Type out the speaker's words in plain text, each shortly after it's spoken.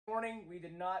Morning, we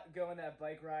did not go on that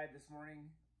bike ride this morning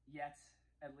yet,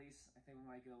 at least. I think we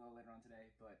might go a little later on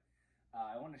today, but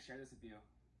I wanted to share this with you.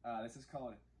 This is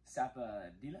called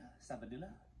Sapadilla, something.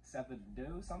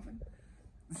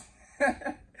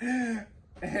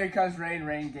 Here comes Rain.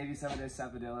 Rain gave you some of this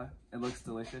Sapadilla. It looks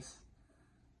delicious.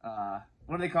 What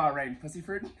do they call it, Rain? Pussy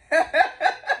fruit? I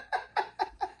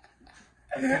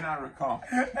cannot recall.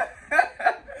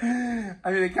 I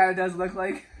mean, it kind of does look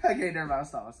like. Okay, never mind.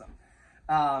 I'll stop.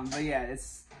 But yeah,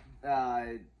 it's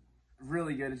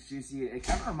really good. It's juicy. It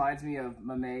kind of reminds me of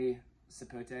Mamey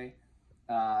Sapote,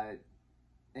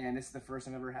 and this is the first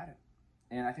time I've ever had it.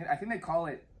 And I think they call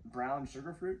it brown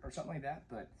sugar fruit or something like that.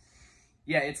 But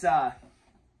yeah, it's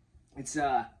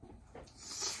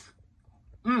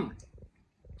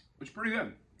pretty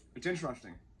good. It's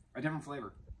interesting. A different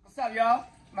flavor. What's up, y'all?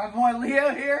 My boy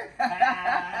Leo here.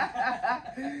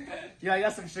 Yeah, I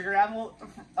got some sugar apple.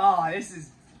 Oh, this is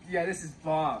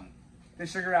bomb.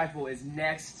 This sugar apple is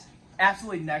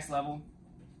absolutely next level.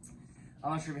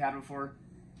 I'm not sure if you had it before.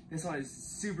 This one is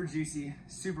super juicy,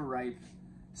 super ripe,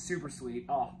 super sweet.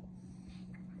 Oh.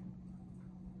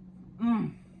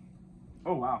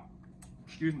 Oh, wow.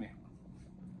 Excuse me.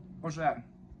 What's that?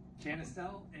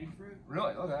 Canistel, egg fruit.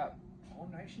 Really? Look at that. All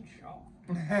nice and sharp.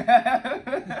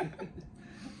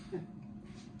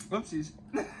 Whoopsies.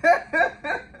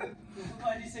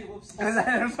 Why did you say whoopsies? Because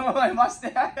there's some of my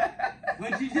mustache.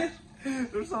 What'd you do?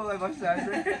 There's some of my mustache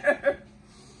right here.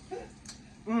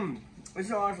 This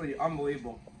is honestly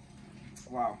unbelievable.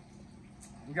 Wow.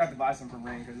 We got to buy some from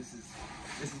Rain because this is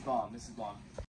bomb. This is bomb.